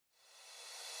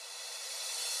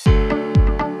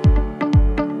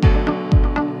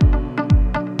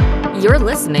You're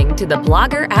listening to the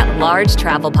Blogger at Large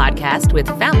Travel Podcast with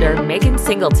founder Megan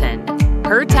Singleton.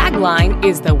 Her tagline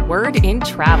is the word in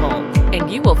travel,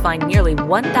 and you will find nearly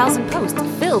 1,000 posts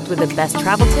filled with the best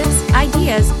travel tips,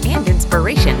 ideas, and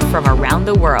inspiration from around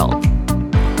the world.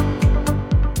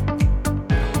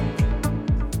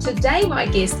 Today, my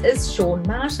guest is Sean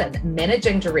Martin,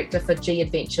 Managing Director for G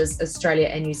Adventures Australia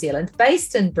and New Zealand,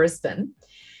 based in Brisbane.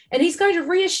 And he's going to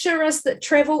reassure us that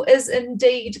travel is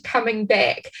indeed coming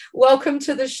back. Welcome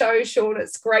to the show, Sean.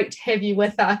 It's great to have you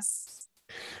with us.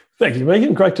 Thank you,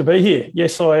 Megan. Great to be here.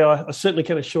 Yes, I certainly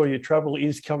can assure you travel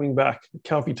is coming back. It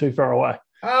can't be too far away.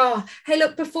 Oh, hey,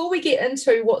 look, before we get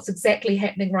into what's exactly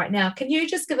happening right now, can you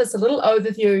just give us a little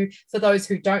overview for those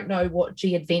who don't know what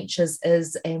G Adventures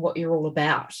is and what you're all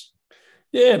about?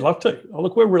 Yeah, I'd love to. Oh,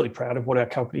 look, we're really proud of what our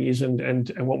company is and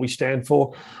what we stand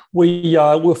for. We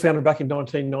were founded back in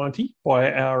 1990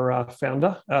 by our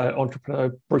founder,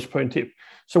 entrepreneur Bruce Poon-Tip.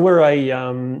 So we're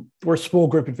a small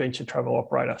group adventure travel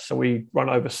operator. So we run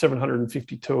over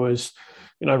 750 tours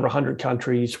in over 100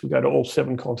 countries. We go to all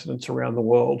 7 continents around the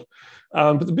world.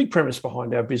 But the big premise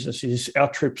behind our business is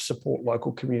our trips support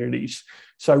local communities.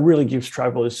 So it really gives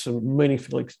travellers some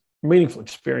meaningful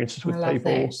experiences with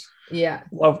people. That. Yeah.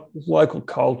 Love local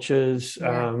cultures,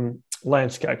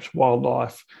 landscapes,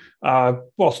 wildlife,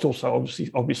 whilst also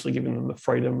obviously giving them the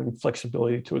freedom and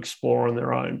flexibility to explore on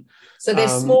their own. So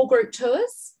there's small group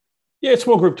tours? Yeah,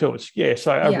 small group tours. Yeah,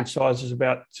 so average size is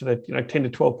about 10 to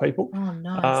 12 people. Oh,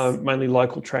 nice. Mainly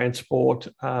local transport,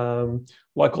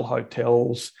 local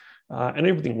hotels, and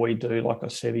everything we do, like I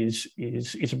said, is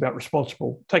about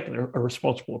taking a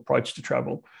responsible approach to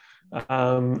travel.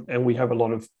 And we have a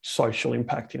lot of social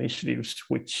impact initiatives,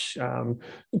 which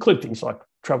include things like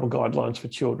travel guidelines for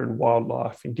children,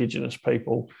 wildlife, Indigenous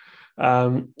people.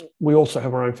 We also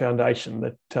have our own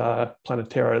foundation, that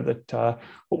Planetera, that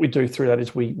what we do through that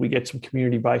is we get some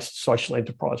community-based social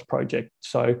enterprise projects.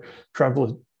 So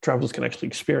travellers can actually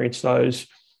experience those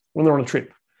when they're on a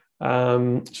trip.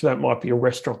 So that might be a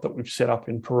restaurant that we've set up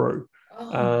in Peru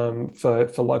for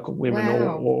local women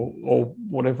or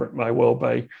whatever it may well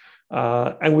be.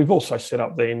 And we've also set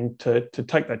up then to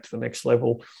take that to the next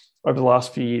level. Over the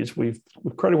last few years, we've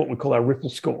created what we call our Ripple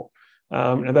Score.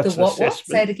 And that's the what?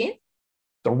 Say it again.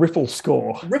 The Ripple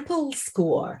Score. Ripple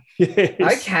Score.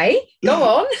 Yes. Okay, go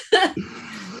on.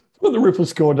 What the Ripple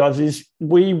Score does is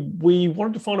we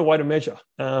wanted to find a way to measure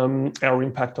our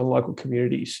impact on local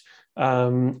communities.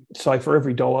 So for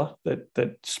every dollar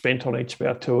that's spent on each of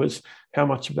our tours, how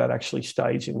much of that actually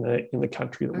stays in the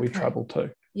country that we travel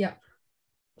to? Yeah.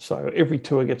 So every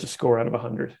tour gets a score out of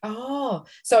 100. Oh,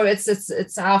 so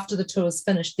it's after the tour's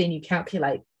finished, then you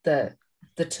calculate the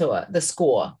tour, the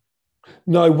score.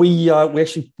 No, we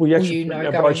actually put in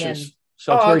our brochures. In.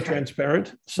 So it's very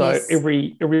transparent. So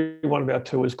every one of our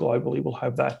tours globally will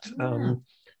have that. We'll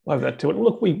have that to it. And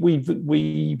look,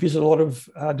 we visit a lot of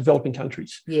developing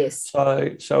countries. Yes.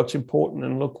 So it's important.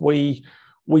 And look, we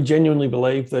genuinely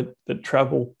believe that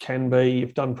travel can be,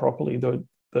 if done properly,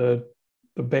 the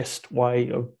best way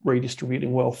of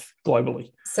redistributing wealth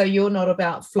globally. So you're not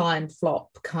about fly and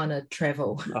flop kind of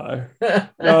travel. No.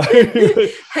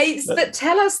 Hey, but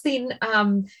tell us then,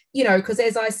 because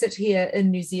as I sit here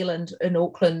in New Zealand, in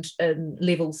Auckland, in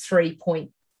level 3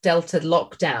 Delta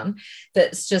lockdown,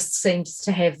 that just seems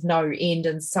to have no end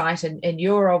in sight. And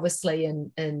you're obviously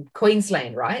in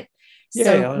Queensland, right?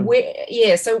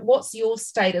 Yeah. So what's your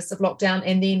status of lockdown?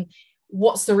 And then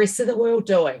what's the rest of the world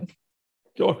doing?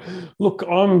 Look,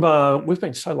 we've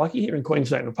been so lucky here in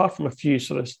Queensland. Apart from a few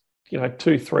sort of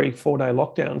 2, 3, 4 day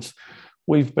lockdowns,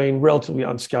 we've been relatively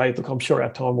unscathed. Look, I'm sure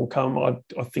our time will come.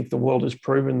 I think the world has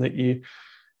proven that you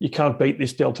can't beat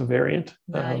this Delta variant.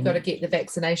 No, you've got to get the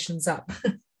vaccinations up.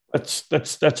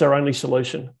 That's our only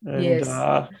solution, and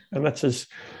that's as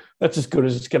good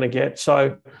as it's going to get.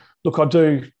 So, look, I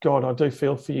do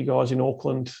feel for you guys in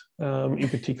Auckland, in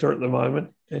particular at the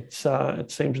moment. It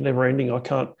seems never ending. I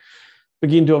can't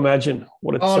begin to imagine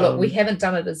what it's. Oh, look, we haven't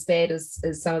done it as bad as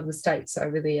some of the states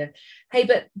over there. Hey,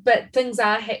 but things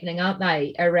are happening, aren't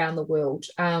they, around the world?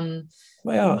 They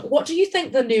are. What do you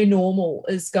think the new normal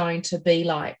is going to be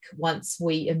like once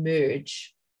we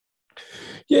emerge?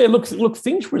 Yeah, look,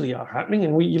 things really are happening,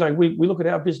 and we look at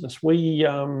our business.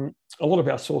 A lot of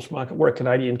our source market. We're a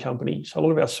Canadian company, so a lot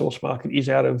of our source market is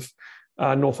out of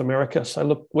North America. So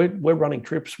look, we're running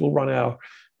trips. We'll run our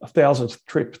 1,000th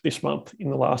trip this month in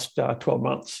the last 12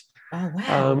 months. Oh,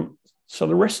 wow. So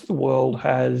the rest of the world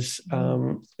has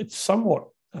it's somewhat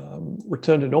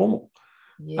returned to normal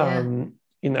in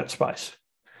that space.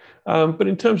 But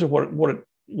in terms of what it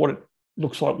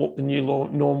looks like, what the new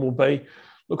norm will be,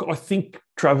 Look, I think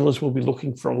travellers will be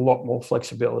looking for a lot more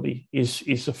flexibility. Is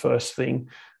the first thing,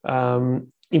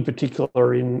 in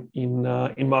particular in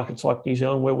markets like New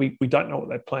Zealand, where we don't know what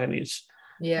that plan is.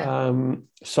 Yeah.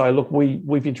 So look,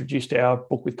 we've introduced our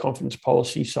book with confidence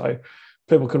policy, so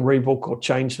people can rebook or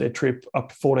change their trip up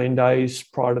to 14 days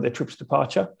prior to their trip's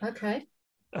departure. Okay.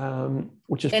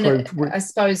 Which has proved. I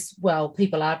suppose, well,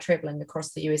 people are travelling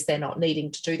across the US; they're not needing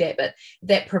to do that, but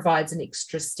that provides an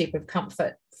extra step of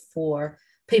comfort for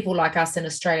people like us and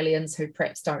Australians who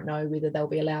perhaps don't know whether they'll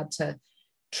be allowed to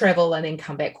travel and then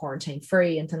come back quarantine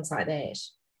free and things like that.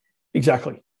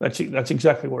 Exactly. That's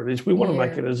exactly what it is. We want to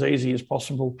make it as easy as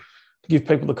possible to give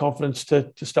people the confidence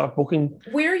to start booking.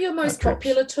 Where are your most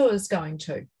popular tours going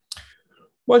to?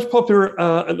 Most popular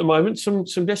at the moment, some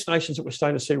destinations that we're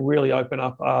starting to see really open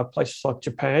up are places like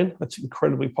Japan. That's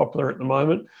incredibly popular at the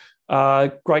moment.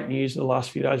 Great news in the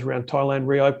last few days around Thailand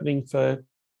reopening for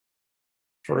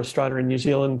Australia and New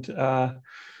Zealand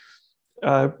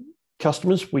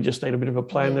customers. We just need a bit of a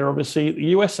plan there, obviously. The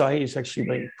USA is actually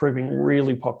been proving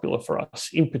really popular for us,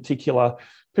 in particular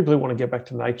people who want to get back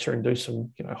to nature and do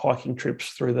some hiking trips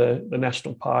through the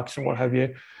national parks and what have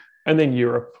you. And then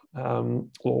Europe will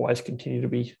always continue to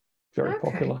be very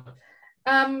popular.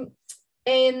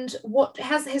 And what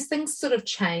has things sort of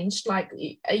changed? Like,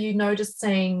 are you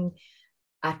noticing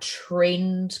a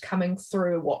trend coming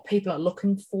through what people are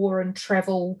looking for in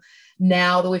travel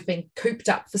now that we've been cooped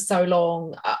up for so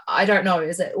long? I don't know.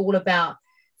 Is it all about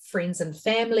friends and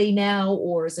family now,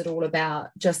 or is it all about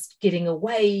just getting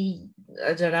away?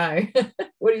 I don't know.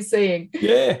 What are you seeing?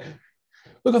 Yeah.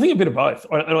 Look, I think a bit of both.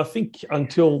 And I think I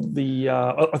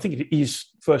think it is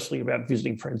firstly about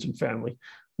visiting friends and family.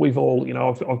 We've all,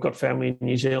 I've got family in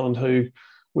New Zealand who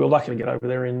we were lucky to get over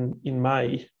there in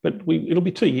May, but it'll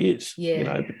be 2 years,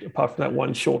 apart from that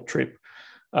one short trip.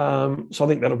 So I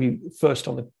think that'll be first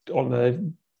on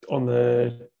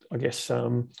the I guess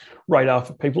radar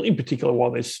for people, in particular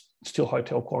while there's still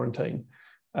hotel quarantine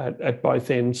at both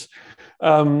ends.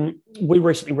 We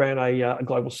recently ran a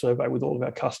global survey with all of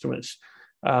our customers.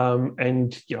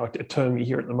 And a term you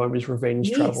hear at the moment is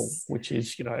revenge travel, which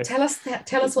is tell us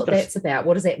what that's about.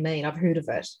 What does that mean? I've heard of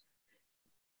it.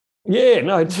 Yeah,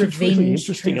 no, it's really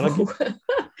interesting.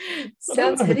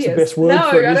 Sounds hideous. It's the best word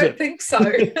for it, I don't think so.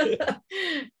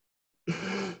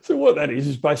 So what that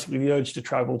is basically the urge to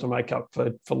travel to make up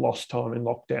for lost time in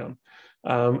lockdown,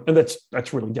 and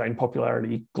that's really gained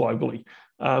popularity globally.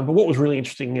 But what was really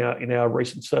interesting in our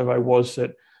recent survey was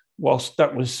that whilst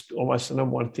that was almost the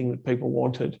number one thing that people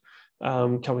wanted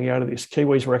coming out of this,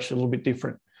 Kiwis were actually a little bit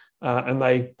different, and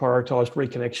they prioritised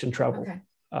reconnection travel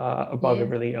above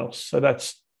everything else. So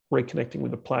that's reconnecting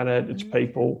with the planet, its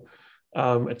people,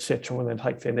 etc., when they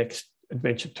take their next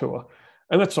adventure tour.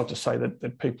 And that's not to say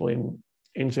that people in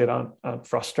NZ aren't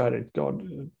frustrated.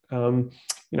 God,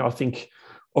 I think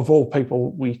of all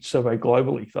people we survey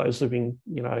globally, those living,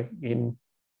 in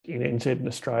NZ and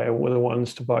Australia were the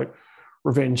ones to vote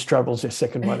revenge travel as their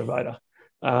second motivator,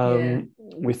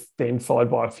 with then followed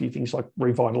by a few things like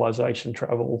revitalisation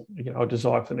travel, a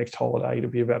desire for the next holiday to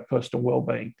be about personal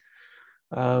well-being.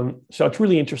 So it's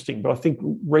really interesting, but I think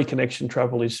reconnection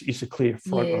travel is a clear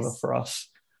front runner for us.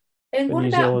 And what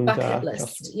about bucket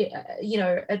lists?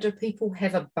 Do people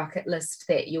have a bucket list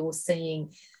that you're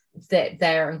seeing that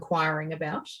they're inquiring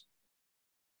about?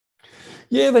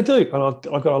 Yeah, they do. And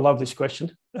I love this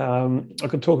question. I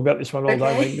could talk about this one all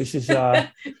day. This is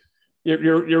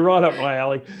you're right up my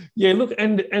alley. Yeah, look,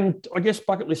 and I guess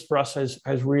bucket list for us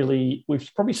has really,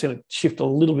 we've probably seen it shift a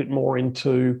little bit more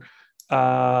into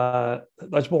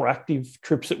those more active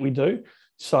trips that we do.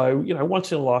 So,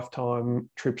 once in a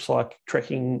lifetime trips like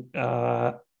trekking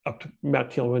up to Mount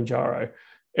Kilimanjaro,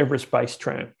 Everest Base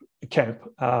Camp,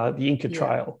 the Inca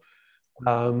Trail,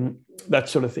 that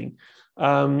sort of thing.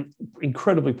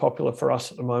 Incredibly popular for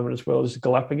us at the moment as well as the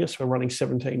Galapagos. We're running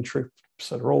 17 trips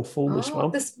that are all full this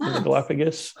month in the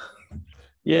Galapagos.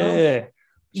 Yeah.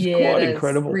 Yeah, quite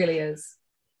incredible. It really is.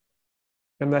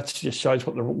 And that just shows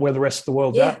where the rest of the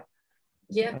world's at.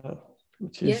 Yeah.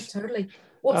 Totally.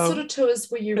 What sort of tours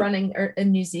were you running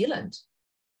in New Zealand?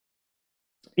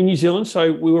 In New Zealand,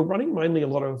 so we were running mainly a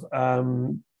lot of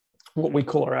what we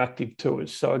call our active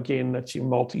tours. So again, that's your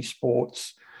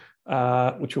multi-sports,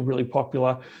 which were really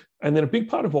popular. And then a big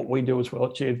part of what we do as well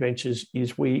at G Adventures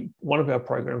is one of our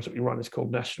programs that we run is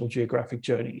called National Geographic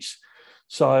Journeys.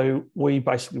 So we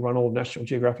basically run all National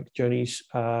Geographic Journeys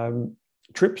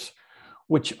trips,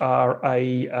 which are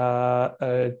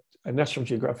a National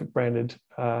Geographic branded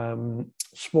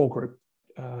small group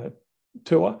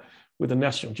tour with a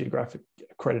National Geographic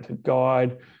accredited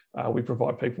guide. We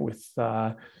provide people with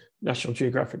National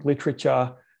Geographic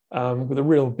literature, with a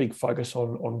real big focus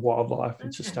on wildlife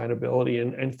and sustainability.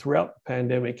 And throughout the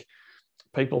pandemic,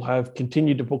 people have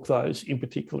continued to book those, in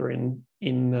particular in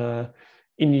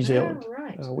New Zealand,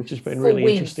 which has been really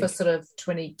interesting. For sort of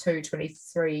 22,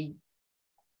 23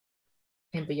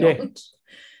 and beyond.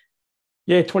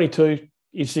 Yeah, 22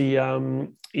 is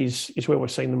is where we're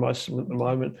seeing the most at the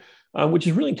moment, which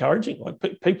is really encouraging.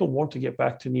 Like people want to get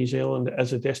back to New Zealand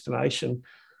as a destination.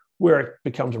 Where it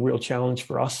becomes a real challenge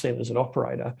for us then as an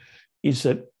operator is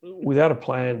that without a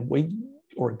plan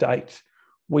or a date,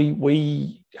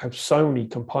 we have so many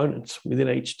components within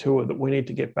each tour that we need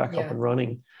to get back up and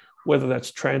running, whether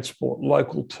that's transport,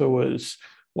 local tours,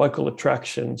 local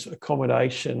attractions,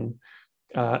 accommodation,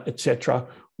 etc.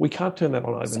 We can't turn that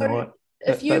on overnight. So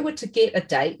if you were to get a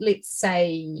date, let's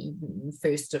say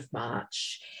 1st of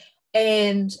March,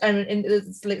 and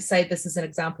let's say this is an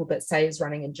example, but say is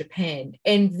running in Japan,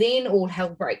 and then all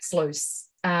hell breaks loose,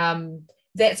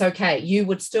 that's okay. You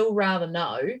would still rather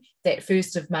know that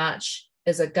 1st of March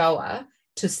is a goer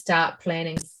to start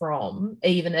planning from,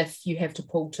 even if you have to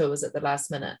pull tours at the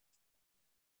last minute.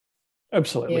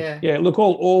 Absolutely. Yeah. Look,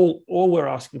 all we're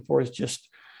asking for is just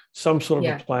some sort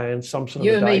of a plan, some sort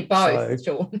of a date. You and me both,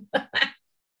 Sean.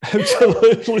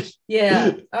 Absolutely.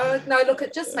 Yeah. Oh no, look,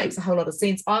 it just makes a whole lot of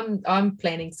sense. I'm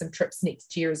planning some trips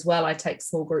next year as well. I take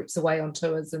small groups away on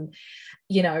tours, and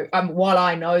while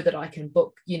I know that I can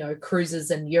book cruises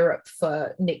in Europe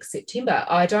for next September,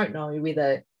 I don't know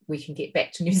whether we can get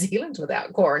back to New Zealand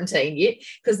without quarantine yet,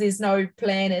 because there's no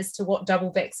plan as to what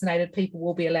double vaccinated people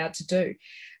will be allowed to do,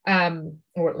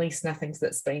 or at least nothing's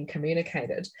that's been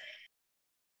communicated.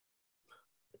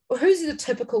 Who's the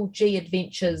typical G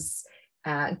Adventures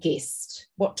guest?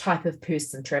 What type of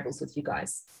person travels with you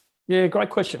guys? Yeah, great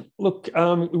question. Look,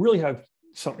 we really have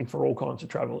something for all kinds of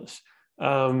travellers.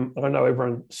 I know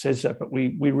everyone says that, but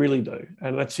we really do,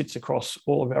 and that sits across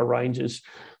all of our ranges.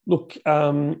 Look,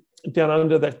 down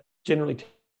under, that generally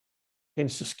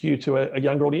tends to skew to a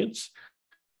younger audience,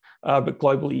 but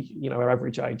globally, our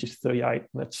average age is 38,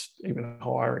 and that's even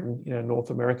higher in North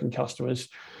American customers.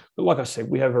 But like I said,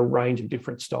 we have a range of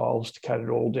different styles to cater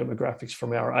to all demographics,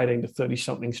 from our 18 to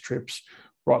 30-somethings trips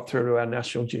right through to our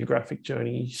National Geographic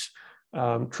journeys,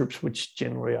 trips which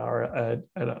generally are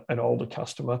an older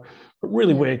customer. But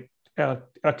really, where our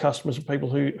customers are people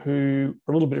who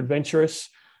are a little bit adventurous,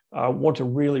 want to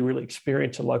really, really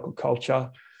experience a local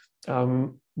culture,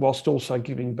 whilst also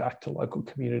giving back to local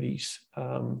communities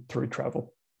through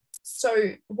travel.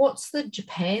 So what's the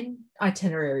Japan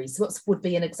itineraries? What would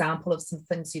be an example of some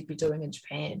things you'd be doing in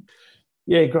Japan?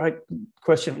 Yeah, great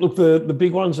question. Look, the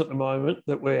big ones at the moment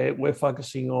that we're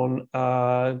focusing on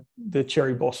are the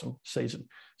cherry blossom season.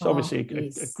 So obviously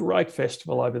a great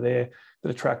festival over there that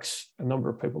attracts a number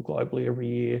of people globally every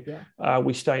year. Yeah.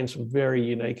 We stay in some very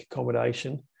unique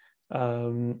accommodation.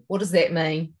 What does that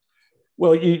mean?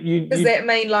 Well, does that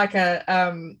mean like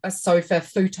a sofa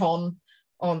futon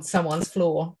on someone's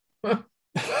floor?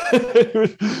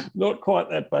 Not quite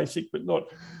that basic, but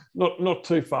not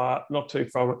too far. Not too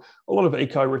far. A lot of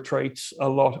eco retreats, a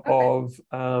lot of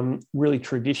really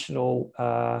traditional,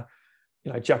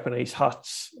 Japanese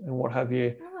huts and what have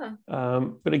you.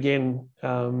 But again,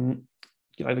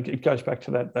 it goes back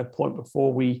to that point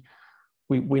before. We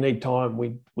need time.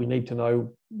 We need to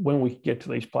know when we can get to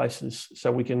these places so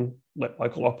we can let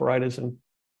local operators and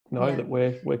know that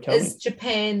we're coming. Is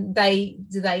Japan,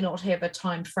 do they not have a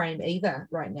time frame either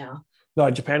right now? No,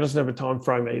 Japan doesn't have a time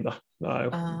frame either. No,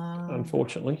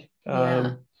 unfortunately.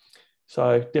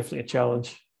 So definitely a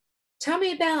challenge. Tell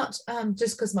me about,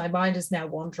 just because my mind is now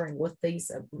wandering with these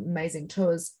amazing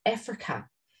tours, Africa.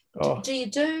 Do you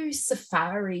do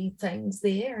safari things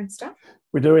there and stuff?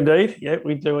 We do indeed. Yeah,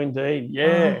 we do indeed.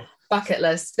 Yeah. Bucket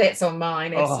list. That's on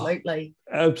mine. Absolutely.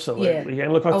 Absolutely. Yeah.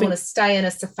 And look, I want to stay in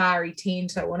a safari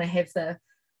tent. I want to have the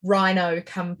rhino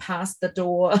come past the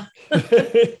door.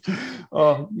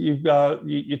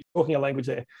 You're talking a language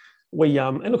there.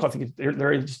 And look, I think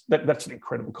there is that's an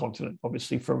incredible continent,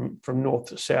 obviously from north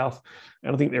to south,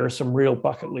 and I think there are some real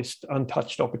bucket list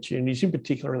untouched opportunities, in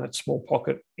particular in that small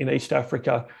pocket in East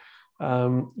Africa.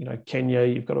 Kenya,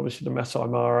 you've got obviously the Masai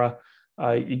Mara.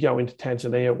 You go into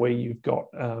Tanzania, where you've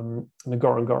got the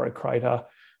Ngorongoro crater,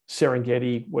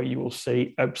 Serengeti, where you will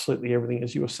see absolutely everything,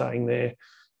 as you were saying there.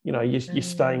 You're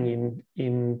staying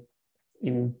in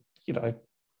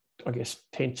I guess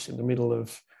tents in the middle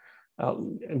of.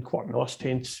 And quite nice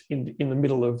tents in the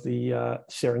middle of the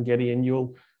Serengeti, and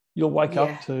you'll wake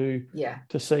up to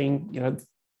seeing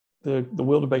the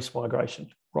wildebeest migration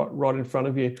right in front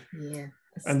of you. Yeah,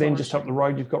 and then just up the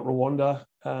road you've got Rwanda,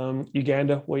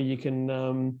 Uganda, where you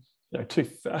can two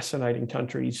fascinating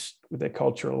countries with their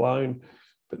culture alone,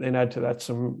 but then add to that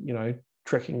some,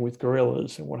 trekking with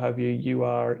gorillas and what have you, you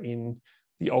are in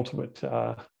the ultimate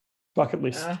bucket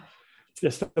list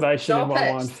destination in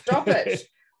my mind. Stop it.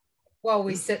 While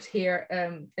we sit here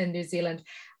in New Zealand.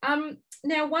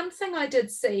 Now, one thing I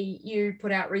did see you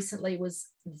put out recently was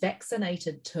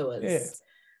vaccinated tours. Yeah.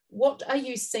 What are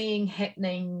you seeing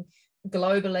happening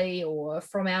globally or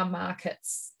from our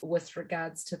markets with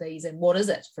regards to these, and what is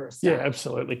it for a start? Yeah,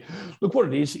 absolutely. Look,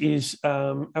 what it is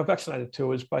our vaccinated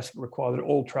tours basically require that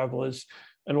all travellers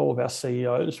and all of our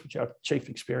CEOs, which are our chief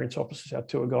experience officers, our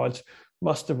tour guides,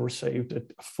 must have received a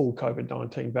full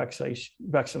COVID-19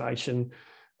 vaccination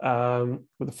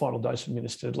with a final dose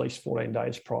administered at least 14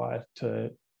 days prior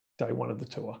to day one of the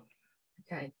tour.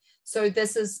 Okay, so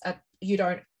this is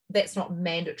that's not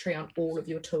mandatory on all of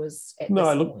your tours at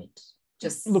this point.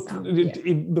 Just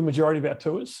the majority of our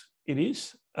tours, it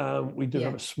is. We do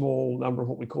have a small number of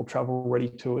what we call travel-ready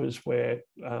tours where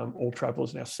all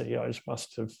travellers and our CEOs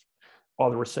must have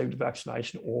either received a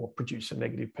vaccination or produced a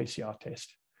negative PCR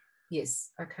test. Yes,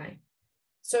 okay.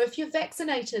 So if you're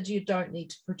vaccinated, you don't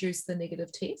need to produce the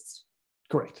negative test?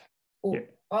 Correct. Oh,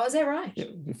 is that right? Yeah,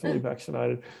 you're fully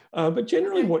vaccinated. But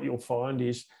generally what you'll find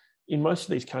is in most of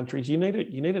these countries, you need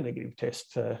a negative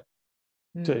test to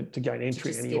gain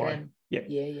entry anyway.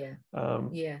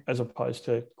 Yeah. As opposed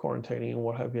to quarantining and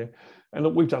what have you. And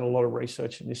look, we've done a lot of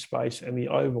research in this space, and the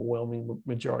overwhelming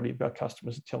majority of our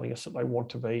customers are telling us that they want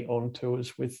to be on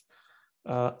tours with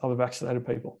other vaccinated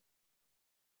people.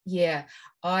 Yeah,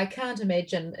 I can't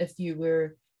imagine if you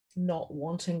were not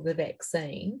wanting the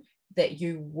vaccine that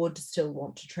you would still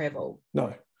want to travel.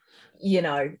 No.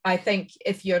 I think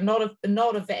if you're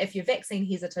if you're vaccine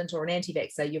hesitant or an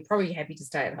anti-vaxxer, you're probably happy to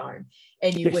stay at home,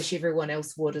 and you wish everyone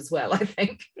else would as well, I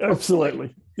think.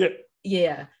 Absolutely. Yeah.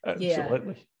 Yeah.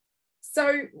 Absolutely. Yeah.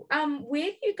 So where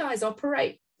do you guys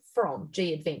operate from,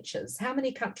 G Adventures? How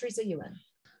many countries are you in?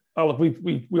 Oh, look,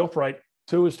 we operate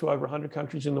tours to over 100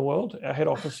 countries in the world. Our head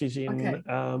office is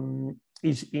in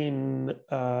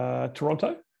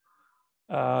Toronto.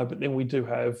 But then we do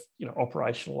have,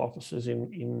 operational offices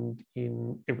in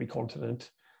every continent,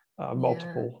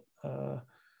 multiple on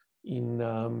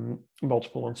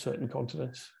certain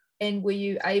continents. And were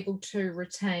you able to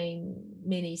retain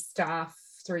many staff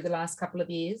through the last couple of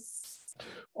years?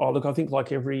 Oh, look, I think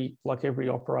like every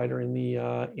operator in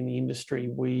the industry,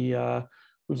 we've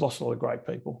lost a lot of great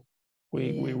people.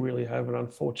 We really have, and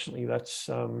unfortunately, that's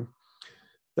going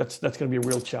to be a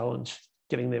real challenge,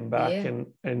 getting them back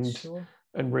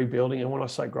and rebuilding. And when I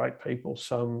say great people,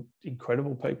 some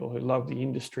incredible people who love the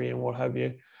industry and what have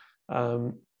you.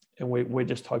 And we're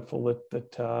just hopeful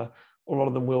that a lot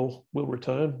of them will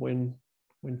return when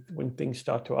things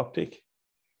start to uptick.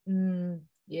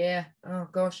 Yeah. Oh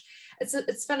gosh,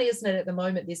 it's funny, isn't it? At the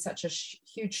moment, there's such a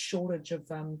huge shortage of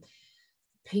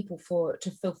people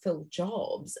to fulfill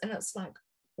jobs, and it's like,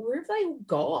 where have they all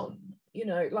gone?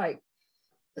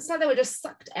 It's like they were just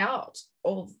sucked out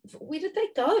of, where did they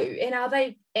go? And are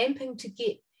they amping to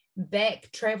get back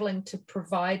traveling to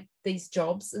provide these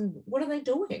jobs? And what are they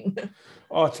doing?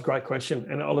 Oh, it's a great question.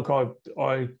 And look,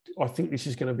 I think this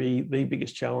is going to be the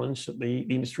biggest challenge that the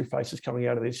industry faces coming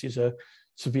out of this, is a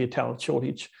severe talent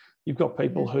shortage. You've got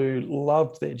people who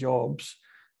loved their jobs,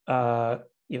 when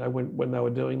they were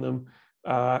doing them.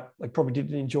 They probably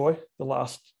didn't enjoy the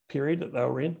last period that they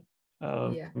were in.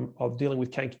 Of dealing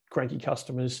with cranky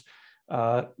customers,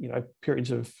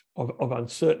 periods of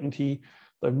uncertainty.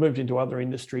 They've moved into other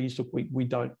industries. Look, we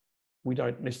don't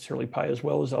necessarily pay as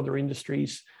well as other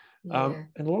industries, and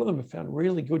a lot of them have found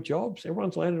really good jobs.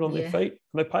 Everyone's landed on their feet,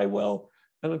 and they pay well,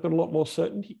 and they've got a lot more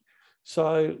certainty.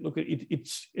 So look,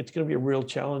 it's going to be a real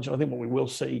challenge. I think what we will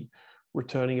see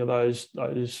returning of those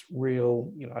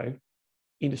real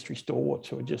industry stalwarts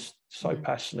who are just so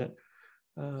passionate.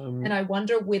 And I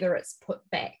wonder whether it's put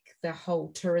back the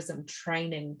whole tourism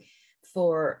training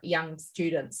for young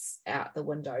students out the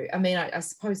window. I mean, I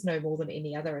suppose no more than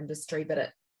any other industry, but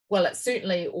it's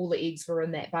certainly all the eggs were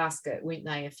in that basket, weren't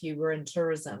they, if you were in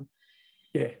tourism?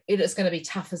 Yeah. It's going to be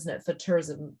tough, isn't it, for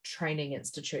tourism training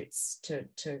institutes to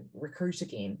recruit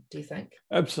again, do you think?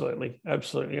 Absolutely.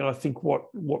 And I think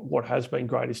what has been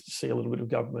great is to see a little bit of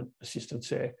government assistance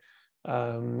there.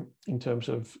 In terms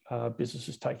of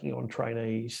businesses taking on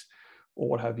trainees or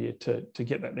what have you to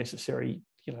get that necessary,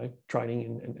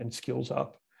 training and skills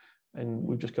up. And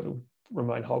we've just got to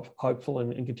remain hopeful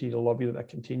and continue to lobby that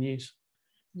continues.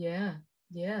 Yeah.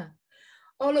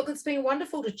 Oh, look, it's been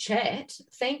wonderful to chat.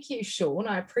 Thank you, Sean.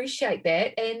 I appreciate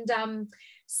that. And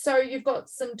so you've got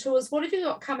some tours. What have you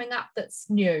got coming up that's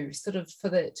new, sort of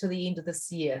to the end of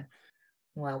this year?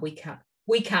 Well, we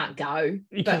can't go,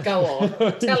 but go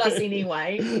on. Tell us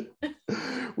anyway.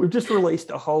 We've just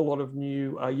released a whole lot of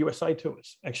new USA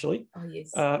tours, actually. Oh,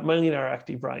 yes. Mainly in our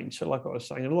active range. So like I was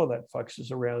saying, a lot of that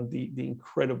focuses around the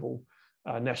incredible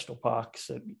national parks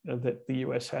that the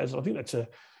US has. I think the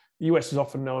US is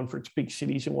often known for its big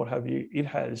cities and what have you.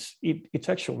 Its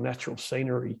actual natural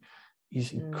scenery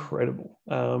is incredible.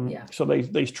 So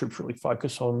these trips really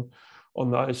focus on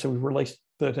those. So we've released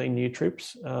 13 new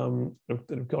trips that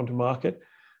have gone to market.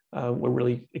 We're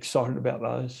really excited about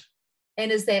those. And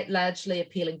is that largely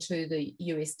appealing to the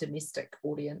US domestic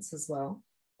audience as well?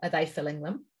 Are they filling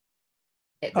them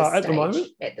at this stage? The moment?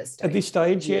 At this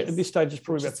stage, yes. yeah. At this stage, it's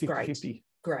probably about 50-50.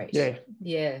 Great.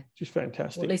 Yeah. Just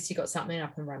fantastic. Well, at least you got something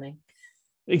up and running.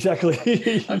 Exactly.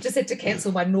 I've just had to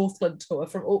cancel my Northland tour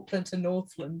from Auckland to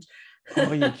Northland.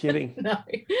 Oh, you're kidding. No.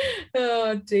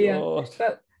 Oh, dear. Oh.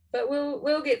 But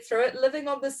we'll get through it. Living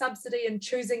on the subsidy and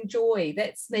choosing joy.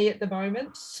 That's me at the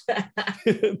moment.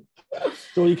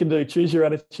 That's all you can do. Choose your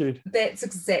attitude. That's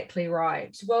exactly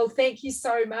right. Well, thank you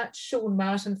so much, Sean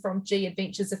Martin from G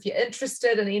Adventures. If you're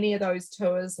interested in any of those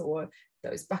tours or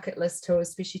those bucket list tours,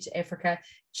 especially to Africa,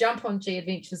 jump on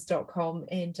gadventures.com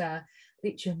and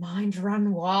let your mind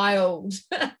run wild.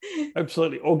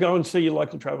 Absolutely. Or go and see your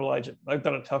local travel agent. They've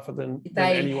done it tougher than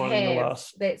anyone in the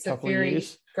last couple of years. That's a very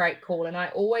great call. And I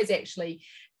always actually,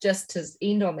 just to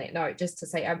end on that note, just to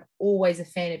say I'm always a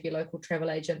fan of your local travel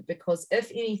agent, because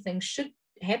if anything should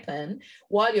happen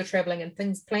while you're traveling and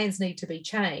plans need to be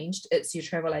changed, it's your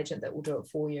travel agent that will do it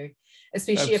for you,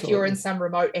 especially if you're in some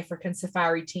remote African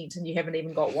safari tent and you haven't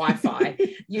even got Wi-Fi.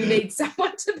 You need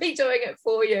someone to be doing it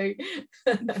for you.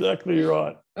 Exactly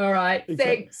right. All right.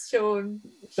 Exactly. Thanks, Sean.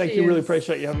 Thank you. Really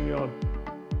appreciate you having me on.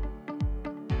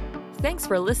 Thanks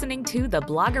for listening to the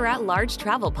Blogger at Large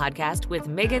Travel Podcast with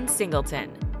Megan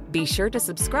Singleton. Be sure to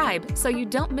subscribe so you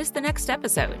don't miss the next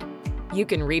episode. You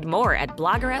can read more at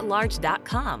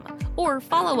bloggeratlarge.com or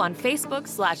follow on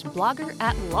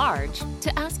Facebook/bloggeratlarge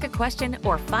to ask a question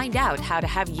or find out how to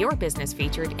have your business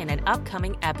featured in an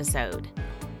upcoming episode.